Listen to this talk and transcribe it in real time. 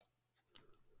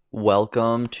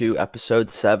Welcome to episode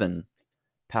 7,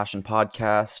 Passion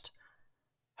Podcast,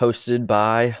 hosted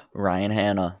by Ryan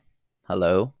Hanna.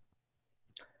 Hello.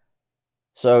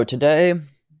 So today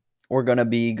we're going to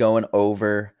be going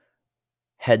over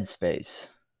Headspace.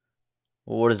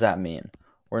 What does that mean?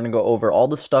 We're going to go over all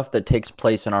the stuff that takes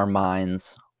place in our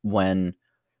minds when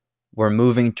we're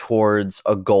moving towards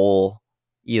a goal,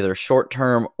 either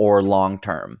short-term or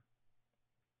long-term.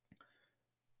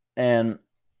 And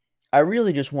I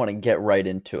really just want to get right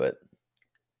into it.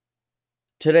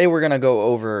 Today we're going to go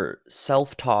over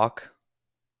self-talk,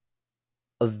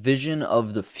 a vision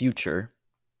of the future,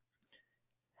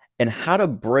 and how to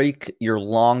break your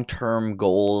long-term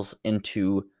goals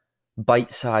into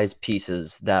bite-sized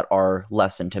pieces that are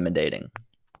less intimidating.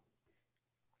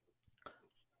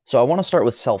 So I want to start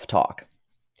with self-talk.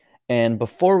 And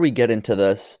before we get into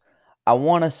this, I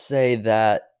want to say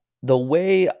that the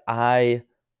way I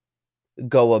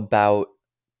go about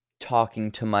talking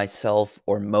to myself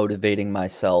or motivating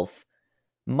myself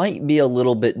might be a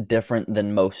little bit different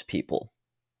than most people.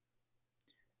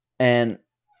 And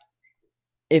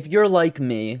if you're like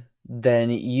me,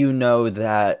 then you know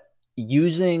that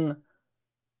using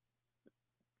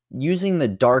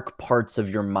the dark parts of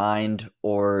your mind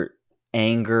or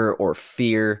anger or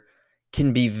fear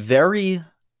can be very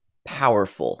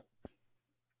powerful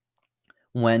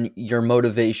when your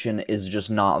motivation is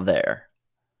just not there.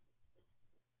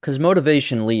 Because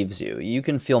motivation leaves you. You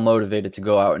can feel motivated to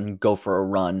go out and go for a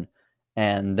run,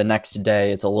 and the next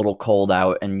day it's a little cold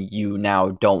out and you now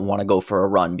don't want to go for a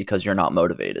run because you're not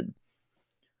motivated.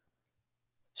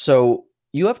 So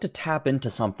you have to tap into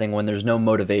something when there's no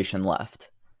motivation left.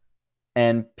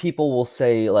 And people will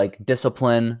say, like,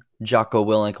 discipline. Jocko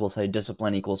Willink will say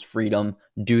discipline equals freedom.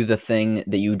 Do the thing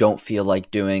that you don't feel like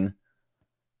doing.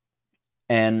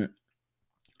 And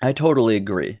I totally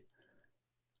agree.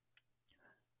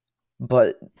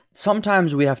 But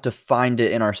sometimes we have to find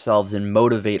it in ourselves and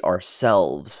motivate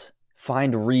ourselves.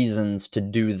 Find reasons to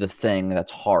do the thing that's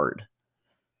hard.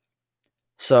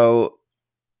 So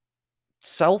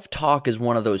self-talk is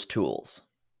one of those tools.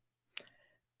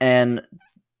 And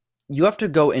you have to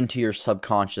go into your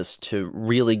subconscious to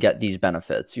really get these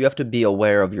benefits. You have to be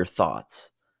aware of your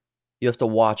thoughts. You have to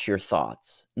watch your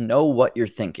thoughts. Know what you're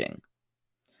thinking.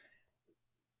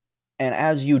 And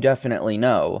as you definitely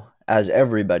know, as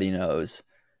everybody knows,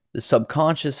 the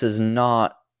subconscious is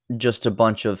not just a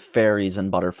bunch of fairies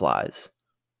and butterflies.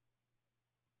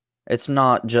 It's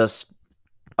not just,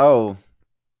 oh,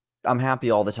 I'm happy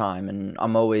all the time and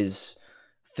I'm always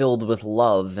filled with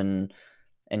love and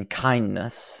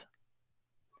kindness.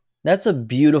 That's a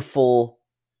beautiful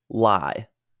lie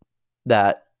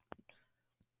that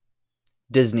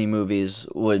Disney movies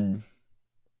would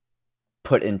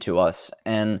put into us.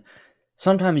 And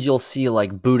sometimes you'll see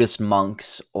like Buddhist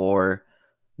monks or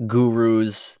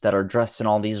gurus that are dressed in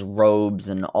all these robes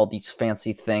and all these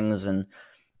fancy things, and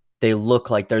they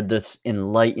look like they're this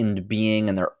enlightened being,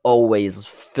 and they're always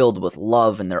filled with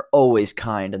love, and they're always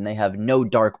kind, and they have no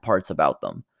dark parts about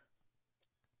them.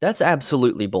 That's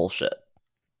absolutely bullshit.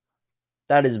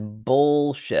 That is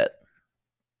bullshit.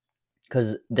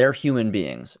 Because they're human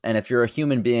beings. And if you're a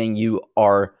human being,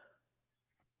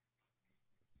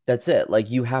 that's it. Like,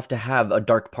 you have to have a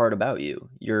dark part about you.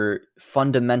 You're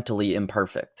fundamentally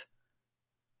imperfect.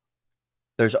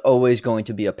 There's always going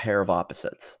to be a pair of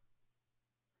opposites.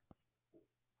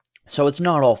 So it's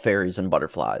not all fairies and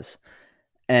butterflies.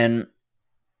 And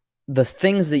the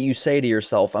things that you say to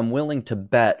yourself, I'm willing to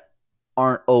bet,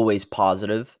 aren't always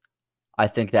positive. I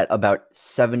think that about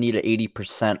 70 to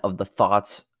 80% of the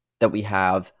thoughts that we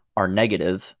have are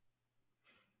negative.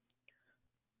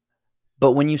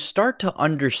 But when you start to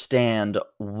understand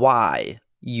why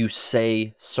you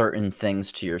say certain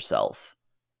things to yourself,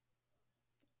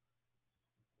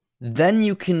 then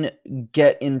you can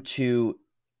get into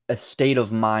a state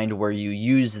of mind where you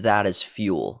use that as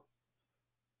fuel.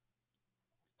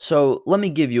 So let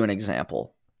me give you an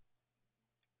example.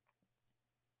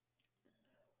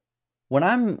 When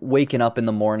I'm waking up in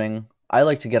the morning, I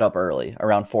like to get up early,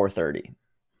 around 4:30.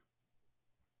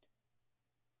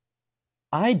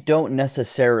 I don't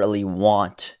necessarily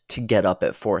want to get up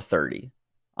at 4:30.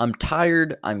 I'm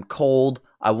tired, I'm cold,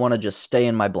 I want to just stay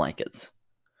in my blankets.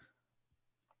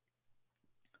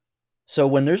 So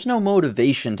when there's no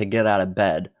motivation to get out of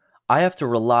bed, I have to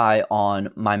rely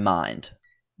on my mind,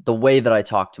 the way that I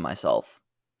talk to myself.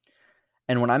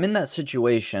 And when I'm in that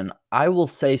situation, I will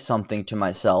say something to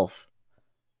myself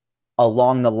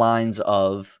along the lines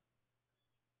of,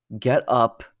 "Get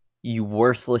up, you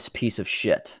worthless piece of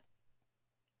shit."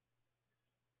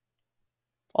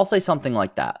 I'll say something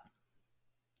like that.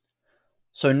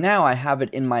 So now I have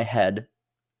it in my head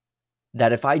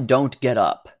that if I don't get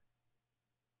up,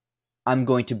 I'm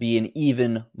going to be an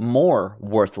even more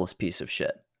worthless piece of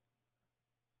shit.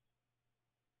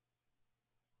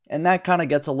 And that kind of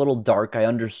gets a little dark. I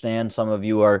understand some of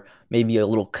you are maybe a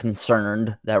little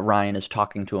concerned that Ryan is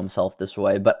talking to himself this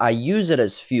way, but I use it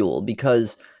as fuel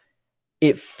because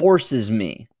it forces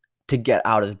me to get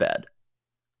out of bed.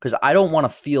 Because I don't want to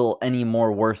feel any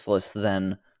more worthless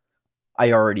than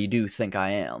I already do think I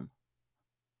am.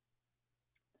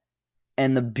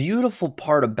 And the beautiful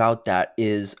part about that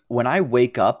is when I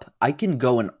wake up, I can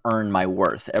go and earn my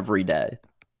worth every day.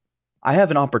 I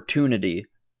have an opportunity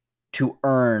to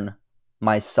earn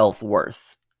my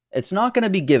self-worth. It's not going to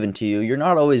be given to you. You're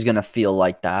not always going to feel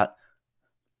like that.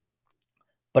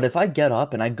 But if I get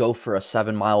up and I go for a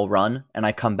 7-mile run and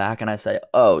I come back and I say,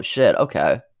 oh shit,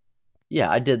 okay. Yeah,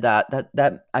 I did that.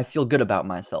 That I feel good about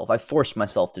myself. I forced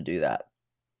myself to do that.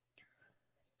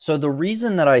 So the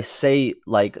reason that I say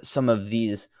like some of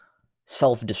these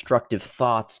self-destructive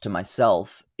thoughts to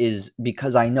myself is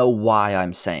because I know why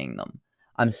I'm saying them.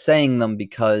 I'm saying them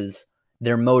because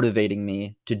they're motivating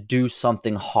me to do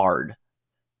something hard,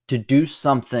 to do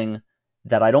something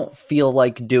that I don't feel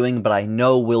like doing, but I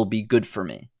know will be good for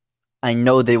me. I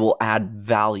know they will add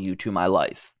value to my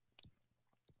life.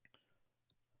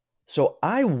 So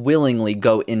I willingly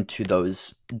go into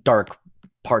those dark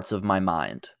parts of my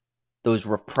mind, those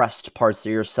repressed parts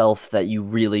of yourself that you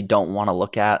really don't want to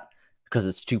look at because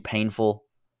it's too painful.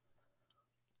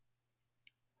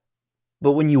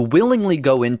 But when you willingly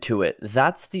go into it,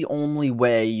 that's the only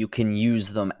way you can use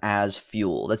them as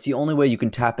fuel. That's the only way you can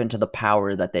tap into the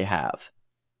power that they have.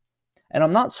 And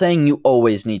I'm not saying you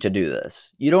always need to do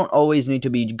this. You don't always need to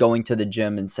be going to the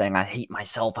gym and saying, I hate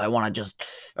myself, I want to just...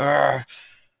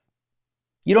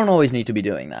 You don't always need to be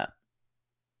doing that.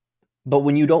 But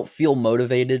when you don't feel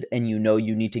motivated and you know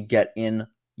you need to get in,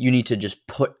 you need to just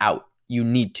put out. You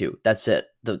need to. That's it.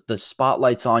 The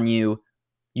spotlight's on you.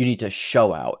 You need to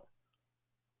show out.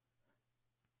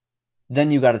 Then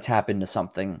you got to tap into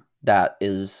something that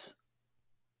is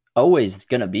always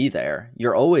going to be there.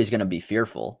 You're always going to be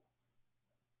fearful.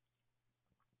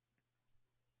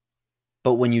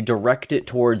 But when you direct it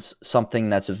towards something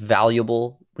that's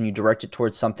valuable, when you direct it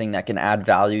towards something that can add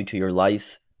value to your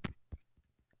life,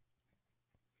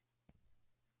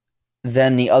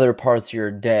 then the other parts of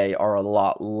your day are a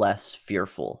lot less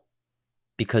fearful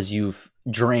because you've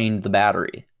drained the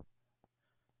battery.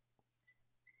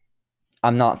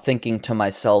 I'm not thinking to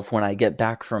myself when I get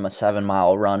back from a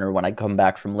 7-mile run or when I come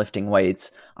back from lifting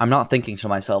weights, I'm not thinking to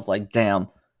myself like, damn,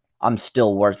 I'm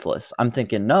still worthless. I'm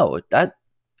thinking, no, I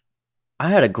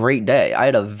had a great day. I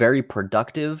had a very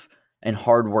productive and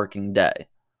hardworking day.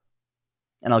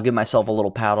 And I'll give myself a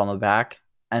little pat on the back,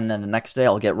 and then the next day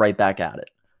I'll get right back at it.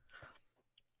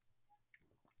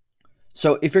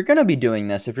 So if you're going to be doing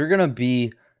this, if you're going to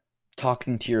be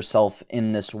talking to yourself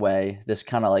in this way, this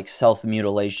kind of like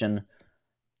self-mutilation,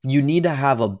 you need to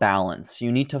have a balance.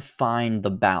 You need to find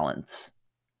the balance.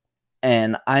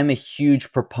 And I'm a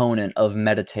huge proponent of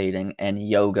meditating and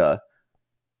yoga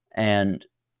and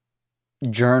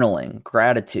journaling,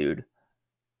 gratitude.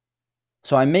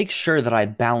 So I make sure that I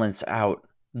balance out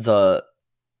the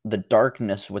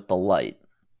darkness with the light.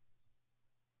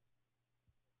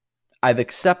 I've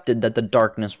accepted that the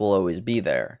darkness will always be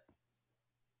there.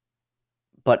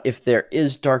 But if there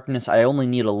is darkness, I only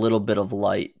need a little bit of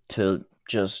light to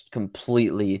just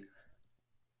completely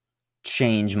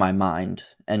change my mind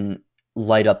and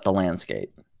light up the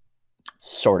landscape,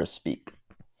 so to speak.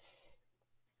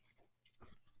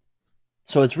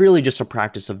 So it's really just a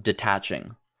practice of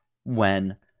detaching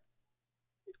when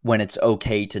it's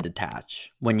okay to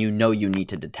detach, when you know you need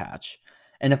to detach.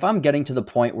 And if I'm getting to the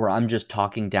point where I'm just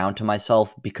talking down to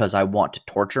myself because I want to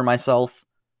torture myself,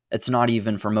 it's not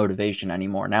even for motivation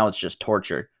anymore. Now it's just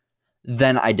torture.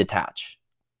 Then I detach.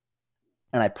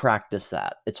 And I practice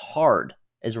that. It's hard.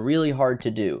 It's really hard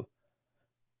to do.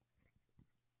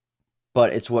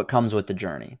 But it's what comes with the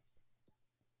journey.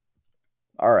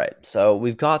 All right, so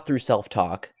we've got through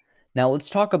self-talk. Now let's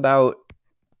talk about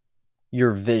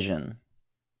your vision.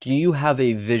 Do you have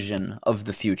a vision of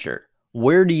the future?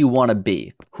 Where do you want to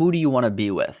be? Who do you want to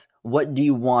be with? What do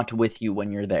you want with you when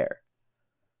you're there?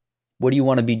 What do you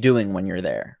want to be doing when you're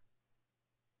there?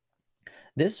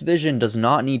 This vision does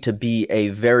not need to be a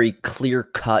very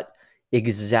clear-cut,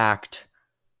 exact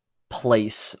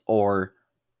place or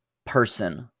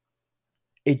person.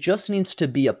 It just needs to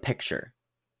be a picture.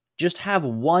 Just have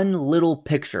one little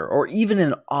picture or even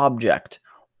an object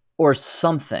or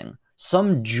something,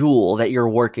 some jewel that you're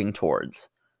working towards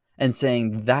and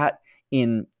saying that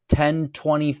in 10,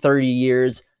 20, 30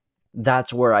 years,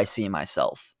 That's where I see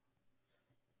myself.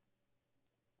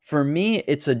 For me,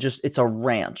 it's a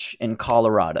ranch in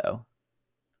Colorado.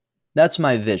 That's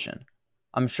my vision.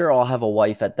 I'm sure I'll have a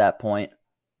wife at that point,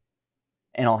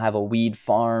 and I'll have a weed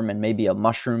farm and maybe a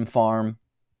mushroom farm.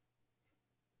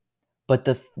 But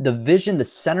the vision, the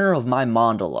center of my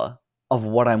mandala of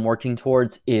what I'm working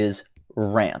towards is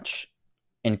ranch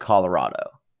in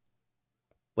Colorado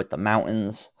with the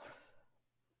mountains.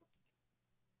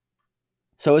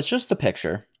 So it's just a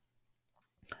picture.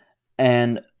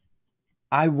 And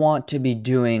I want to be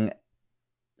doing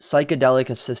psychedelic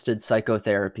assisted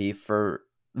psychotherapy for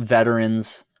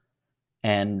veterans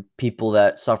and people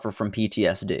that suffer from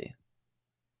PTSD.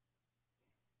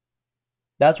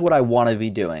 That's what I want to be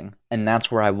doing, and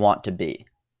that's where I want to be.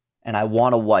 And I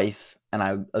want a wife, and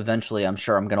I'm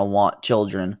sure I'm going to want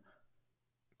children.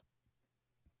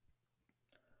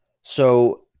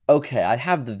 So, okay, I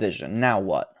have the vision. Now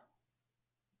what?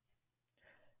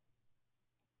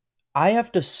 I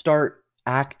have to start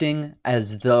acting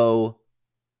as though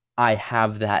I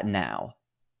have that now.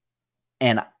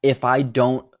 And if I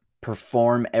don't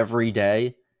perform every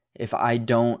day, if I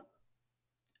don't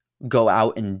go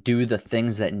out and do the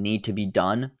things that need to be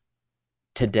done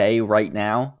today, right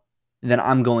now, then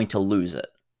I'm going to lose it.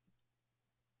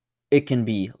 It can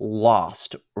be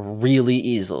lost really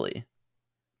easily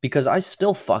because I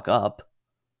still fuck up.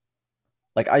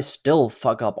 Like, I still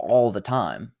fuck up all the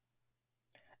time.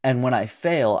 And when I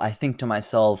fail, I think to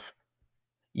myself,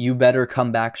 you better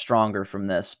come back stronger from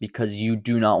this because you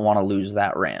do not want to lose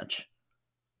that ranch.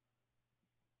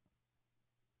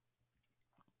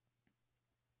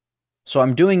 So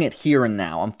I'm doing it here and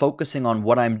now. I'm focusing on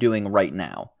what I'm doing right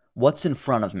now. What's in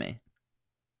front of me?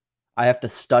 I have to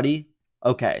study.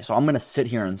 Okay, so I'm going to sit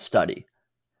here and study.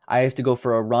 I have to go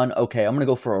for a run. Okay, I'm going to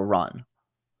go for a run.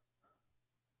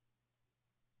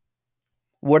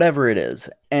 Whatever it is.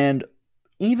 And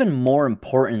even more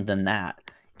important than that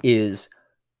is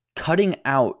cutting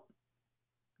out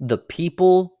the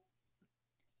people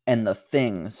and the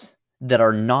things that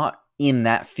are not in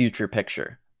that future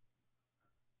picture.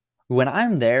 When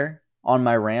I'm there on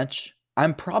my ranch,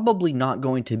 I'm probably not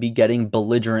going to be getting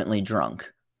belligerently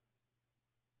drunk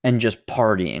and just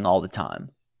partying all the time.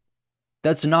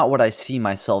 That's not what I see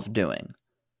myself doing.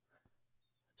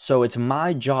 So it's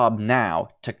my job now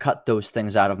to cut those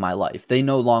things out of my life. They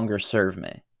no longer serve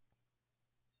me.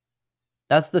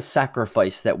 That's the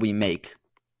sacrifice that we make.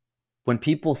 When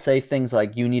people say things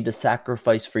like you need to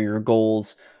sacrifice for your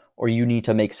goals or you need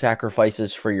to make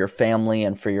sacrifices for your family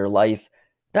and for your life,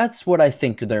 that's what I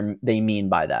think they mean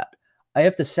by that. I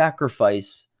have to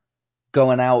sacrifice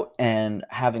going out and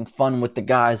having fun with the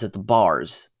guys at the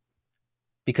bars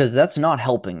because that's not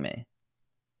helping me.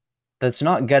 That's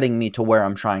not getting me to where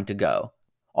I'm trying to go.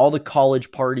 All the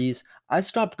college parties, I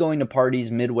stopped going to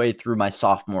parties midway through my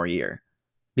sophomore year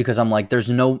because I'm like, there's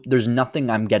nothing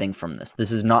I'm getting from this.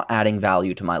 This is not adding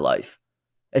value to my life.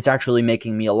 It's actually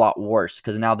making me a lot worse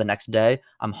because now the next day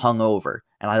I'm hungover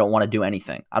and I don't want to do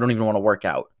anything. I don't even want to work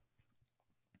out.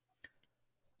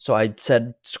 So I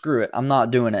said, screw it. I'm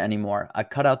not doing it anymore. I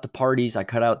cut out the parties. I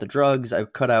cut out the drugs. I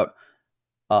cut out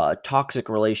toxic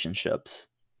relationships.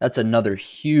 That's another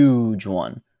huge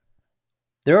one.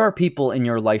 There are people in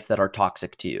your life that are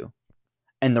toxic to you.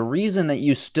 And the reason that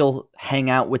you still hang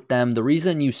out with them, the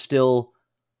reason you still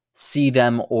see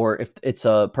them, or if it's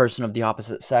a person of the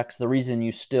opposite sex, the reason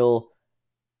you still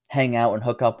hang out and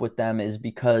hook up with them is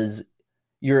because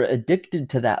you're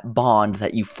addicted to that bond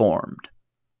that you formed.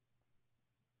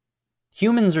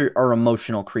 Humans are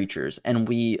emotional creatures, and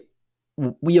we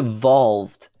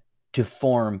evolved to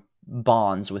form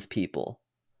bonds with people.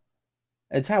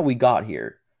 It's how we got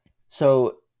here.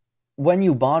 So when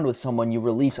you bond with someone, you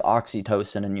release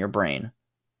oxytocin in your brain,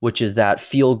 which is that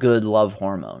feel-good love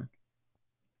hormone.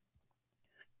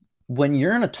 When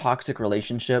you're in a toxic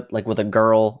relationship, like with a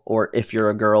girl, or if you're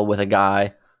a girl with a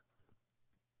guy,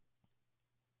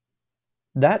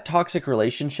 that toxic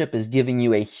relationship is giving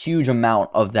you a huge amount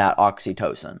of that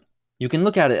oxytocin. You can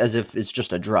look at it as if it's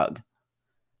just a drug,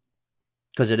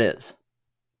 because it is.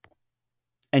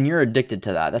 And you're addicted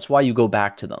to that. That's why you go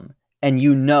back to them. And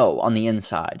you know on the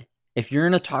inside, if you're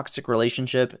in a toxic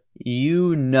relationship,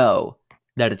 you know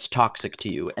that it's toxic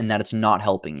to you and that it's not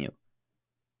helping you.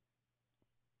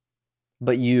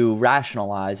 But you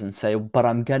rationalize and say, but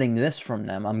I'm getting this from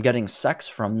them. I'm getting sex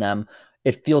from them.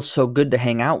 It feels so good to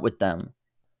hang out with them.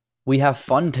 We have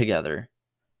fun together.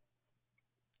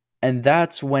 And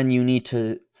that's when you need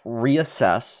to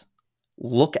reassess,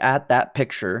 look at that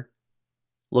picture,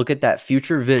 look at that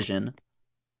future vision,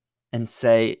 and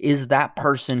say, is that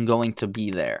person going to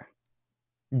be there?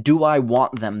 Do I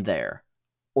want them there?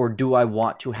 or do I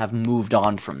want to have moved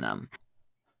on from them?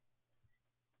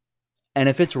 And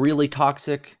if it's really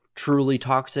toxic, truly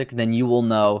toxic, then you will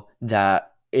know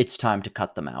that it's time to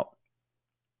cut them out.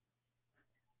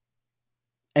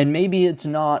 And maybe it's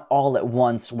not all at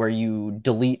once where you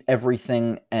delete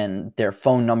everything and their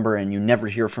phone number and you never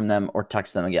hear from them or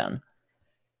text them again.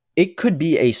 It could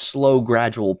be a slow,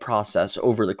 gradual process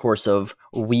over the course of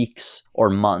weeks or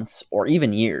months or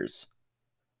even years.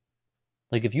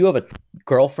 Like if you have a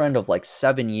girlfriend of like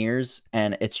 7 years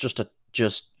and it's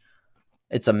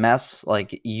it's a mess,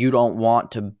 like you don't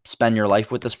want to spend your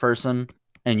life with this person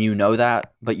and you know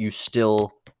that, but you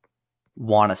still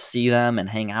want to see them and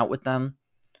hang out with them,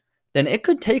 then it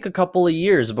could take a couple of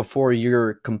years before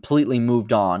you're completely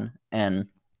moved on and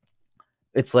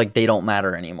it's like they don't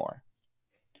matter anymore.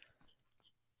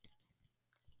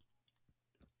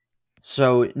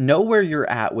 So know where you're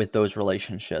at with those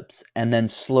relationships and then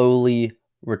slowly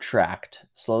retract,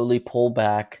 slowly pull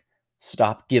back,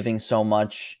 stop giving so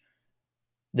much.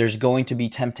 There's going to be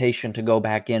temptation to go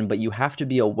back in, but you have to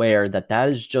be aware that that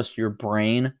is just your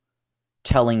brain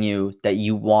telling you that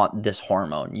you want this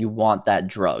hormone, you want that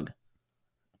drug.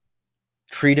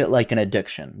 Treat it like an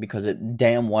addiction because it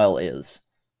damn well is.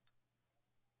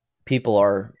 People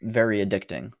are very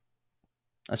addicting,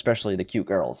 especially the cute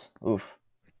girls. Oof.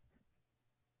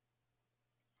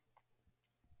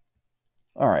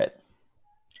 All right.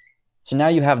 So now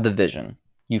you have the vision.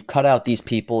 You've cut out these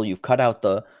people. You've cut out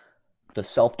the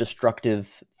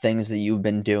self-destructive things that you've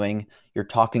been doing. You're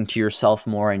talking to yourself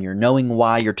more and you're knowing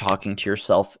why you're talking to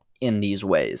yourself in these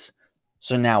ways.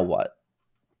 So now what?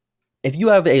 If you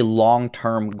have a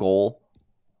long-term goal,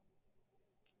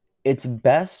 it's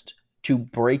best to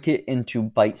break it into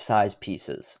bite-sized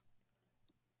pieces.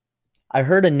 I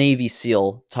heard a Navy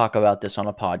SEAL talk about this on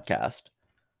a podcast.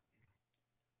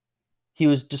 He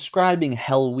was describing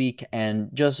Hell Week and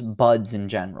just BUDS in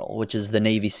general, which is the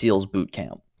Navy SEALs boot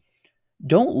camp.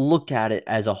 Don't look at it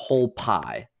as a whole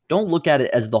pie. Don't look at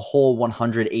it as the whole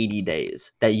 180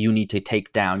 days that you need to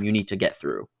take down, you need to get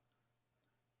through.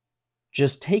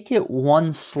 Just take it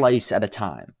one slice at a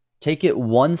time. Take it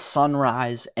one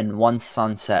sunrise and one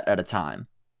sunset at a time.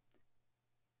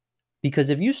 Because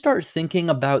if you start thinking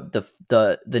about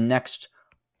the next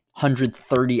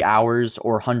 130 hours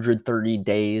or 130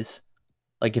 days,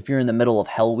 like if you're in the middle of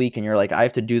Hell Week and you're like, I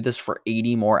have to do this for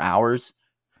 80 more hours,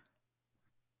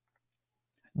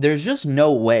 there's just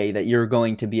no way that you're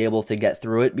going to be able to get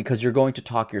through it because you're going to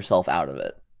talk yourself out of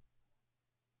it.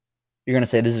 You're going to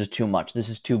say, this is too much. This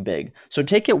is too big. So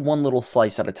take it one little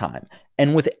slice at a time.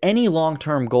 And with any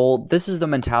long-term goal, this is the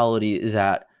mentality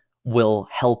that will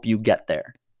help you get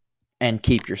there and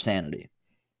keep your sanity.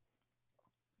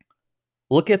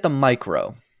 Look at the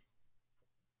micro.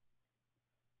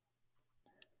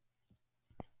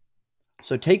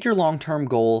 So take your long-term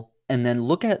goal and then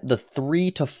look at the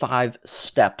 3 to 5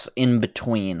 steps in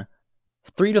between.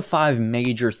 3 to 5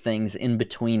 major things in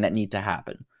between that need to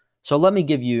happen. So let me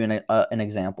give you an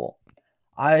example.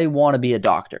 I want to be a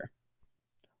doctor.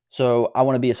 So I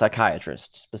want to be a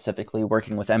psychiatrist, specifically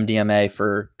working with MDMA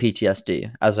for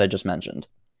PTSD, as I just mentioned.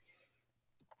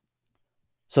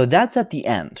 So that's at the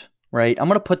end, right? I'm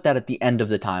going to put that at the end of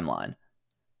the timeline.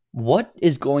 What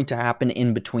is going to happen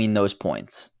in between those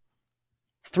points?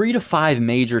 3 to 5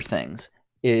 major things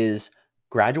is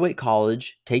graduate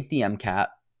college, take the MCAT,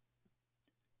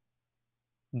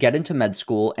 get into med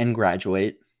school and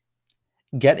graduate,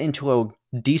 get into a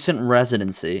decent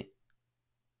residency,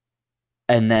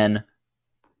 and then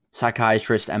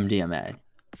psychiatrist MDMA.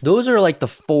 Those are like the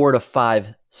 4 to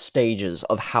 5 stages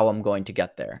of how I'm going to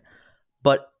get there.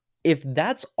 But if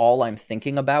that's all I'm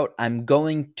thinking about, I'm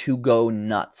going to go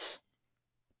nuts.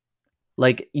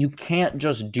 Like, you can't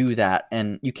just do that,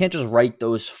 and you can't just write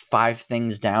those 5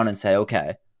 things down and say,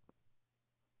 okay,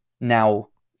 now,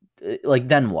 like,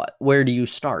 then what? Where do you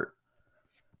start?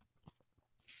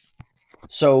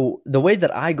 So the way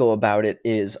that I go about it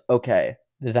is, okay,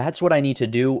 that's what I need to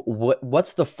do.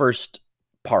 What's the first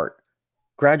part?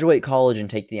 Graduate college and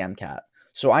take the MCAT.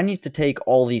 So I need to take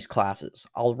all these classes.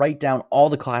 I'll write down all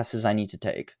the classes I need to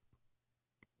take.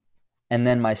 And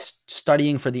then my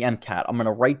studying for the MCAT, I'm going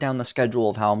to write down the schedule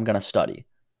of how I'm going to study.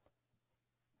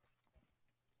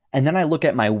 And then I look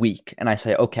at my week and I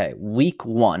say, okay, week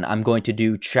 1, I'm going to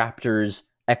do chapters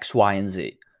X, Y, and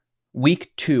Z.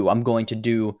 Week 2, I'm going to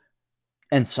do,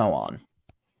 and so on.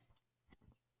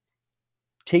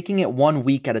 Taking it 1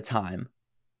 week at a time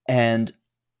and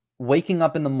waking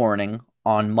up in the morning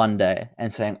on Monday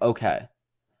and saying, okay,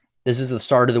 this is the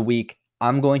start of the week.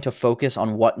 I'm going to focus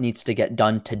on what needs to get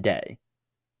done today.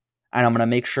 And I'm going to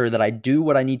make sure that I do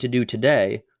what I need to do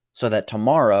today so that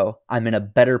tomorrow I'm in a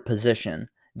better position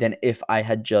than if I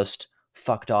had just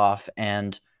fucked off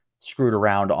and screwed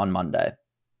around on Monday.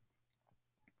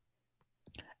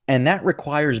 And that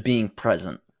requires being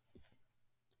present.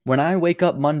 When I wake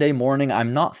up Monday morning,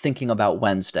 I'm not thinking about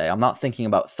Wednesday. I'm not thinking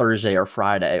about Thursday or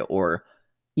Friday or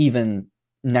even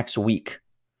next week.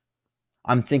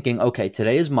 I'm thinking, okay,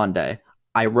 today is Monday.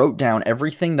 I wrote down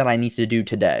everything that I need to do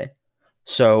today.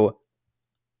 So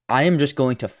I am just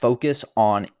going to focus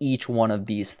on each one of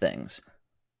these things.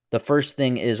 The first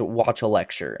thing is watch a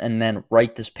lecture and then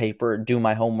write this paper, do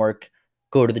my homework,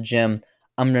 go to the gym.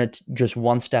 I'm going to just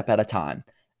one step at a time.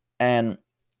 And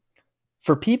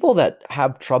for people that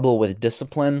have trouble with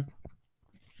discipline,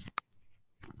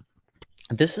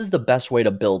 this is the best way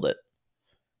to build it.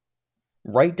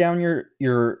 Write down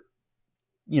your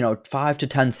 5 to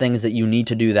 10 things that you need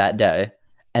to do that day,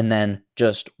 and then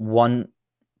just one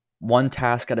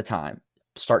task at a time.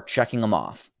 Start checking them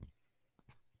off.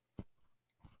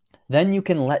 Then you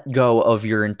can let go of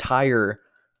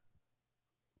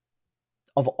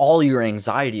all your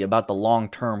anxiety about the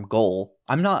long-term goal.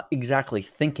 I'm not exactly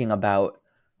thinking about,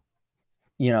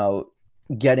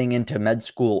 getting into med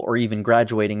school or even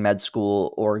graduating med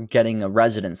school or getting a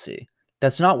residency.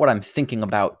 That's not what I'm thinking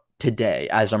about today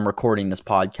as I'm recording this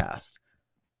podcast.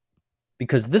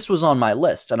 Because this was on my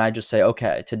list, and I just say,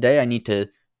 okay, today I need to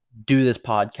do this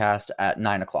podcast at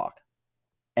 9:00.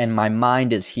 And my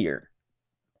mind is here.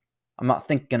 I'm not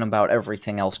thinking about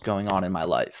everything else going on in my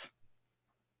life.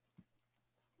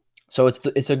 So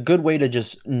it's a good way to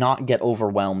just not get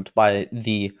overwhelmed by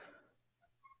the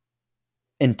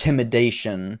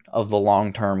intimidation of the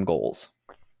long-term goals.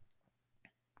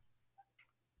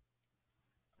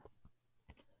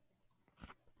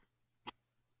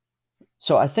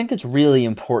 So I think it's really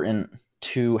important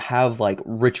to have like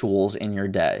rituals in your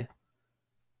day.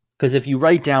 Because if you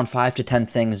write down 5 to 10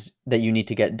 things that you need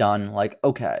to get done, like,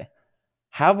 okay,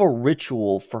 have a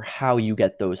ritual for how you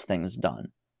get those things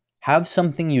done. Have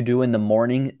something you do in the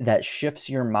morning that shifts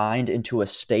your mind into a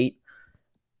state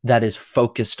that is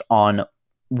focused on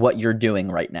what you're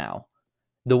doing right now.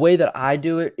 The way that I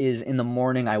do it is in the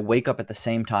morning, I wake up at the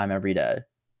same time every day,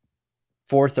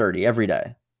 4:30 every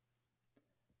day.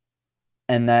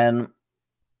 And then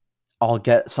I'll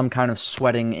get some kind of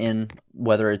sweating in,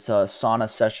 whether it's a sauna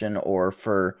session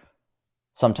or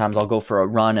sometimes I'll go for a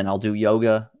run and I'll do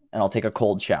yoga and I'll take a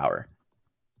cold shower.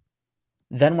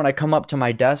 Then when I come up to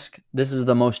my desk, this is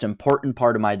the most important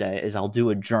part of my day, is I'll do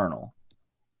a journal.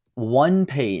 1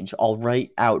 page, I'll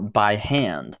write out by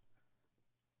hand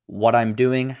what I'm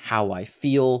doing, how I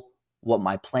feel, what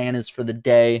my plan is for the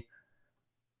day,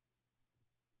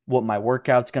 what my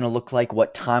workout's going to look like,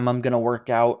 what time I'm going to work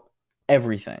out,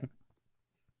 everything.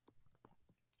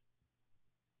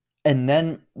 And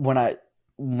then when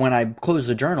I close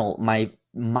the journal, my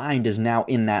mind is now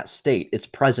in that state. It's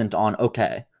present on,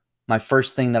 okay, my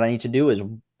first thing that I need to do is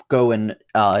go and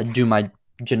do my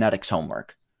genetics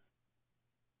homework.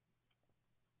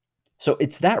 So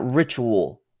it's that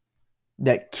ritual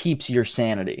that keeps your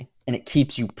sanity and it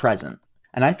keeps you present.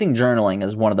 And I think journaling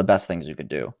is one of the best things you could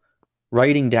do.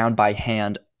 Writing down by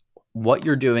hand what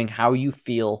you're doing, how you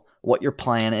feel, what your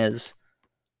plan is,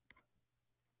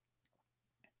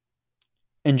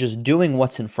 and just doing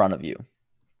what's in front of you.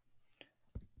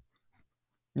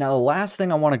 Now, the last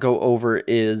thing I want to go over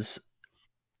is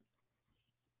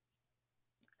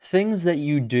things that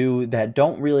you do that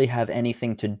don't really have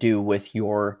anything to do with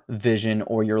your vision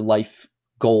or your life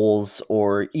goals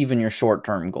or even your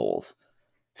short-term goals.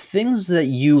 Things that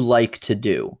you like to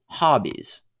do,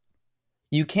 hobbies.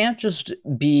 You can't just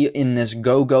be in this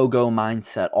go, go, go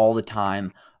mindset all the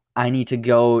time. I need to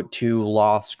go to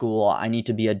law school. I need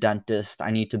to be a dentist.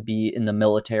 I need to be in the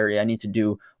military. I need to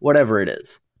do whatever it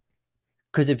is.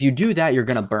 Because if you do that, you're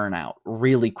going to burn out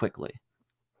really quickly.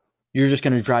 You're just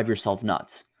going to drive yourself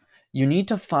nuts. You need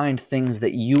to find things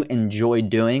that you enjoy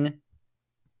doing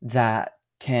that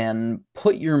can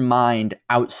put your mind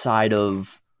outside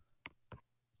of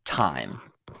time,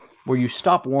 where you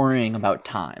stop worrying about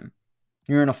time.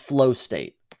 You're in a flow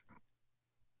state.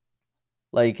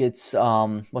 Like it's,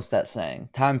 what's that saying?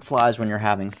 Time flies when you're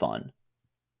having fun.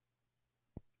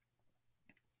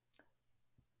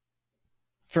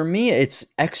 For me, it's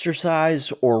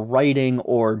exercise or writing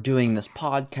or doing this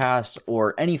podcast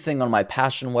or anything on my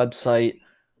passion website,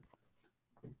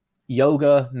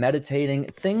 yoga, meditating,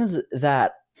 things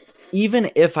that even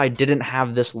if I didn't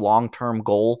have this long-term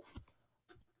goal,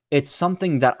 it's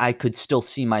something that I could still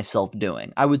see myself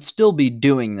doing. I would still be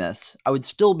doing this. I would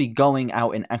still be going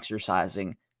out and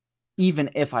exercising, even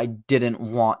if I didn't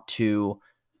want to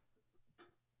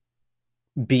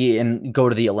go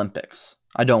to the Olympics.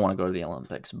 I don't want to go to the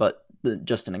Olympics, but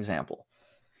just an example.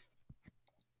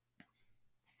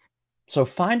 So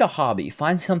find a hobby,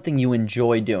 find something you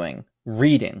enjoy doing.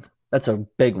 Reading, that's a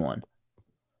big one.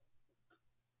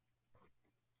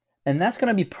 And that's going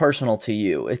to be personal to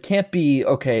you. It can't be,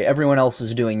 okay, everyone else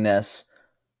is doing this,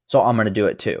 so I'm going to do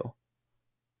it too.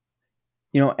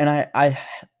 And I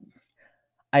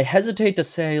hesitate to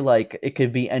say like it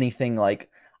could be anything. Like,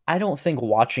 I don't think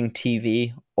watching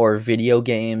TV or video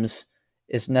games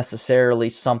is necessarily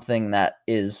something that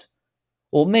is,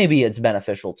 well, maybe it's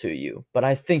beneficial to you, but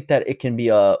I think that it can be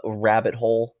a rabbit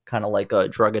hole, kind of like a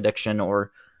drug addiction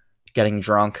or getting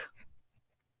drunk.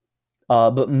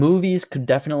 But movies could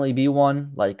definitely be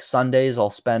one. Like Sundays, I'll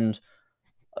spend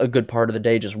a good part of the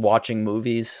day just watching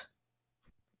movies,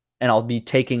 and I'll be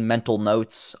taking mental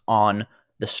notes on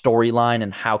the storyline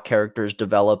and how characters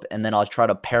develop, and then I'll try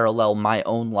to parallel my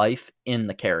own life in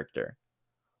the character.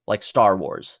 Like Star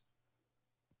Wars.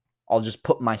 I'll just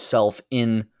put myself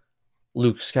in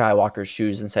Luke Skywalker's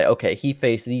shoes and say, okay, he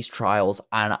faced these trials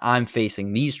and I'm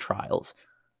facing these trials.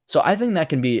 So I think that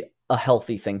can be a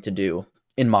healthy thing to do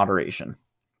in moderation.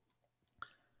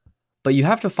 But you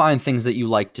have to find things that you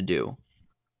like to do.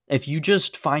 If you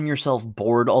just find yourself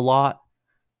bored a lot,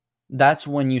 that's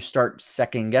when you start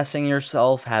second guessing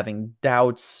yourself, having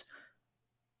doubts,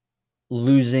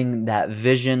 losing that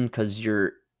vision because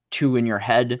you're too in your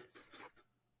head.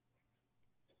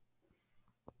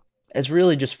 It's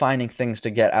really just finding things to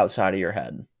get outside of your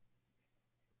head.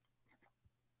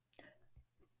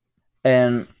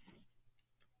 And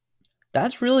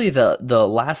that's really the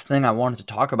last thing I wanted to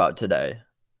talk about today.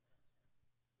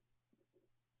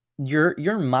 Your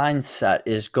mindset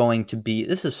is going to be,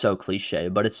 this is so cliche,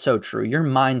 but it's so true. Your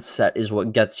mindset is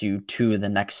what gets you to the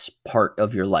next part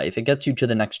of your life. It gets you to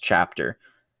the next chapter.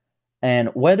 And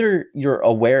whether you're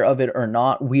aware of it or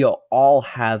not, we all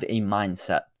have a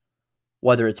mindset,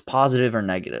 whether it's positive or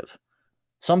negative.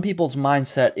 Some people's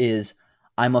mindset is,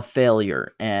 I'm a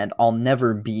failure and I'll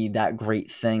never be that great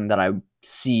thing that I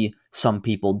see some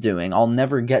people doing. I'll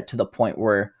never get to the point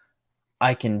where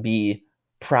I can be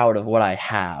proud of what I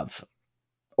have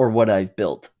or what I've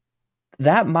built.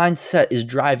 That mindset is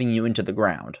driving you into the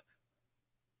ground.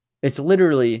 It's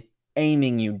literally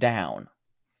aiming you down.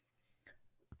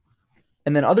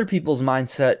 And then other people's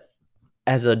mindset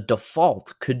as a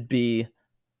default could be,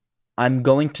 I'm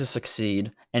going to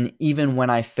succeed, and even when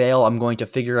I fail, I'm going to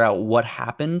figure out what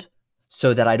happened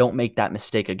so that I don't make that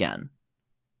mistake again.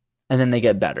 And then they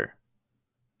get better.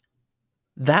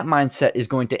 That mindset is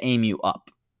going to aim you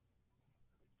up.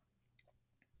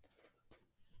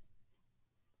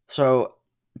 So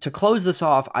to close this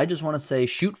off, I just want to say,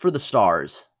 shoot for the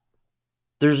stars.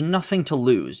 There's nothing to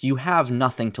lose. You have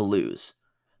nothing to lose.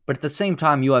 But at the same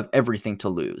time, you have everything to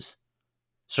lose.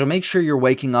 So make sure you're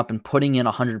waking up and putting in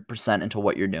 100% into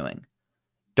what you're doing.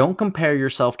 Don't compare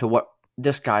yourself to what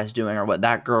this guy's doing or what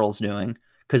that girl's doing,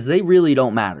 because they really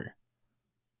don't matter.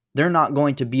 They're not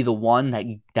going to be the one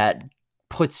that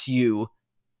puts you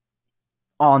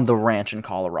on the ranch in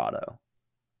Colorado.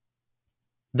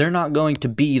 They're not going to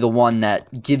be the one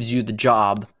that gives you the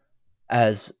job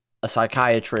as a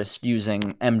psychiatrist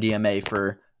using MDMA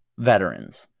for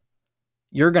veterans.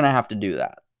 You're going to have to do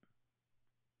that.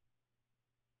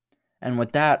 And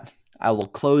with that, I will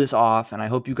close off, and I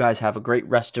hope you guys have a great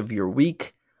rest of your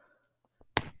week.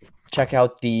 Check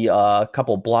out the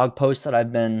couple blog posts that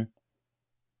I've been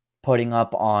putting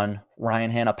up on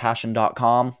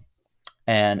ryanhannapassion.com.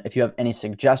 And if you have any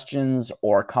suggestions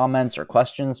or comments or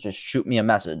questions, just shoot me a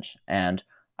message, and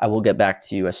I will get back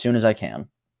to you as soon as I can.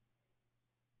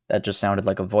 That just sounded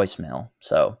like a voicemail,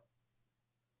 so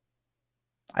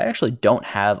I actually don't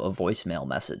have a voicemail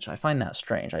message. I find that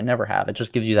strange. I never have. It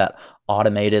just gives you that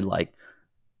automated, like,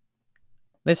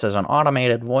 this is an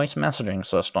automated voice messaging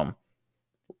system.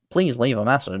 Please leave a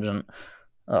message. And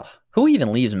who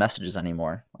even leaves messages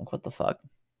anymore? Like, what the fuck?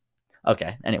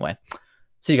 Okay, anyway.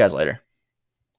 See you guys later.